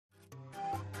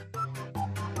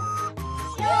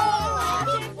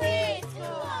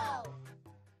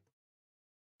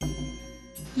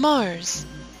Mars,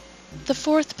 the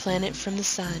fourth planet from the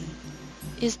Sun,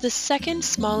 is the second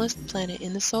smallest planet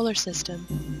in the solar system,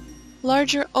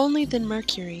 larger only than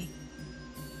Mercury.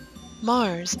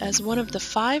 Mars, as one of the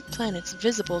 5 planets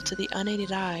visible to the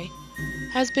unaided eye,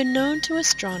 has been known to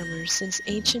astronomers since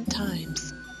ancient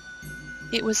times.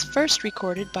 It was first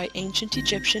recorded by ancient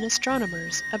Egyptian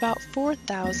astronomers about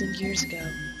 4,000 years ago.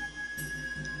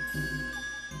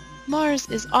 Mars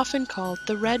is often called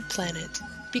the red planet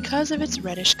because of its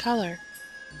reddish color.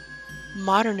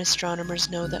 Modern astronomers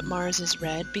know that Mars is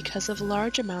red because of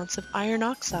large amounts of iron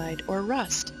oxide or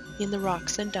rust in the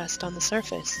rocks and dust on the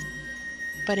surface.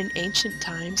 But in ancient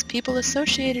times, people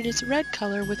associated its red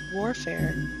color with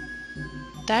warfare.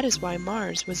 That is why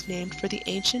Mars was named for the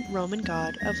ancient Roman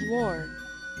god of war.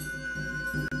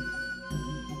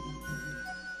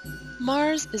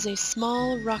 Mars is a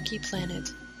small, rocky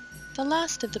planet, the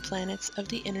last of the planets of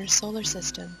the inner solar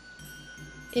system.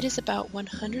 It is about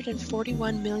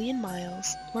 141 million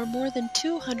miles, or more than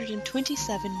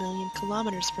 227 million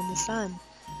kilometers from the Sun,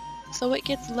 so it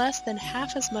gets less than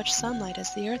half as much sunlight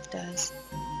as the Earth does.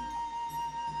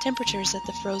 Temperatures at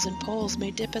the frozen poles may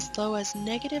dip as low as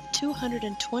negative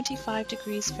 225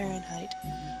 degrees Fahrenheit,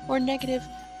 or negative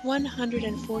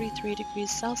 143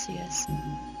 degrees Celsius,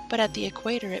 but at the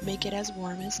equator it may get as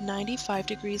warm as 95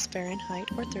 degrees Fahrenheit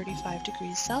or 35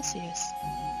 degrees Celsius.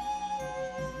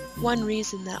 One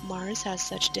reason that Mars has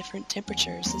such different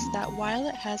temperatures is that while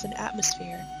it has an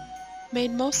atmosphere,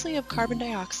 made mostly of carbon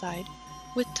dioxide,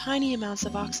 with tiny amounts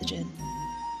of oxygen,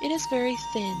 it is very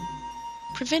thin,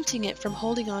 preventing it from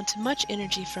holding on to much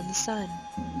energy from the Sun.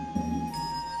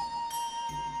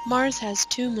 Mars has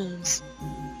 2 moons,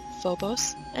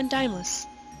 Phobos and Deimos.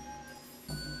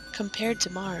 Compared to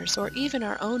Mars, or even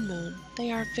our own moon,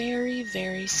 they are very,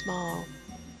 very small.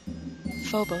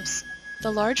 Phobos, the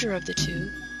larger of the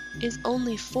 2, is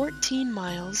only 14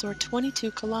 miles or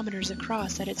 22 kilometers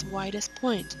across at its widest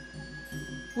point,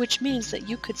 which means that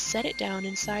you could set it down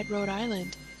inside Rhode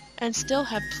Island and still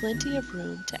have plenty of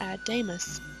room to add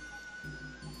Deimos.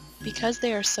 Because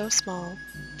they are so small,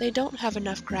 they don't have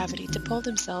enough gravity to pull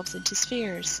themselves into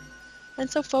spheres, and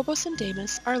so Phobos and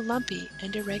Deimos are lumpy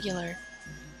and irregular.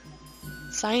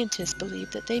 Scientists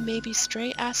believe that they may be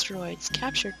stray asteroids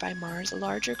captured by Mars'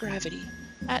 larger gravity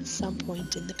at some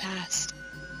point in the past.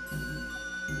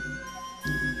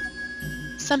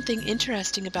 Something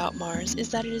interesting about Mars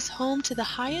is that it is home to the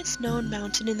highest known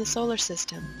mountain in the solar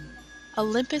system,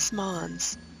 Olympus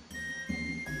Mons.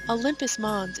 Olympus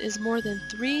Mons is more than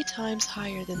 3 times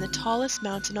higher than the tallest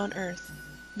mountain on Earth,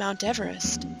 Mount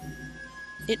Everest.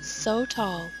 It's so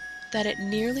tall that it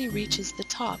nearly reaches the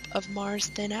top of Mars'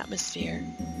 thin atmosphere.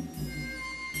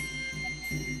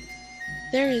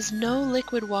 There is no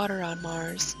liquid water on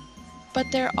Mars, but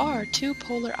there are 2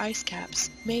 polar ice caps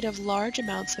made of large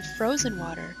amounts of frozen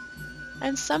water,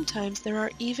 and sometimes there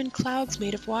are even clouds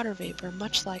made of water vapor,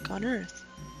 much like on Earth.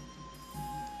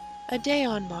 A day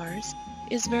on Mars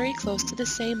is very close to the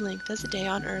same length as a day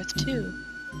on Earth, too.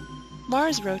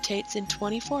 Mars rotates in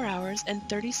 24 hours and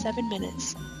 37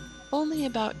 minutes, only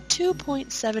about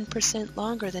 2.7%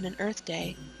 longer than an Earth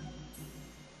day.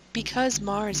 Because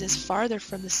Mars is farther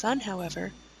from the Sun,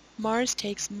 however, Mars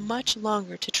takes much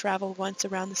longer to travel once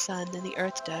around the Sun than the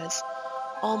Earth does,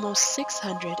 almost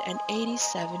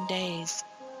 687 days.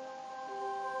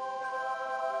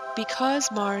 Because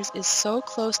Mars is so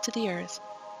close to the Earth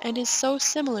and is so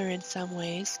similar in some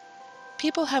ways,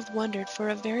 people have wondered for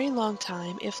a very long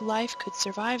time if life could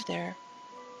survive there,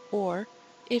 or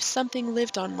if something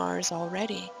lived on Mars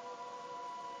already.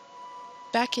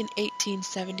 Back in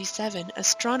 1877,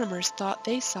 astronomers thought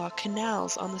they saw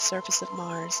canals on the surface of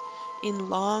Mars in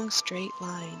long, straight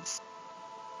lines.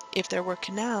 If there were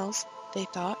canals, they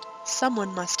thought,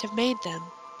 someone must have made them.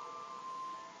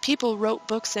 People wrote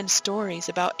books and stories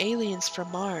about aliens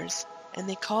from Mars, and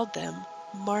they called them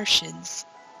Martians.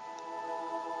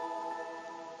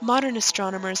 Modern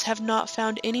astronomers have not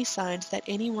found any signs that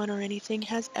anyone or anything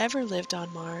has ever lived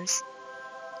on Mars.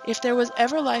 If there was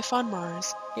ever life on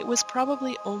Mars, it was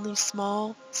probably only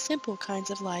small, simple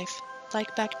kinds of life,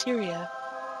 like bacteria.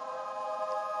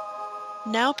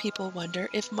 Now people wonder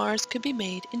if Mars could be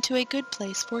made into a good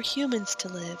place for humans to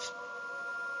live.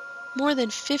 More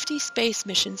than 50 space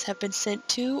missions have been sent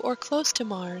to or close to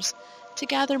Mars to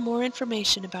gather more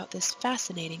information about this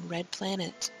fascinating red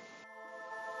planet.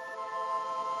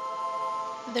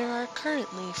 There are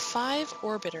currently 5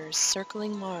 orbiters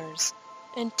circling Mars,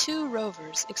 and 2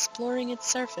 rovers exploring its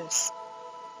surface,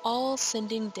 all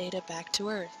sending data back to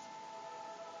Earth.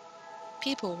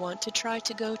 People want to try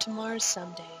to go to Mars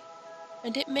someday,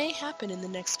 and it may happen in the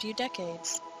next few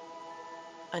decades.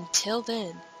 Until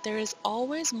then, there is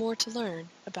always more to learn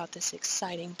about this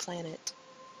exciting planet.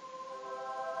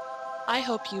 I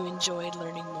hope you enjoyed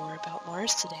learning more about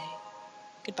Mars today.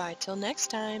 Goodbye till next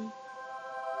time.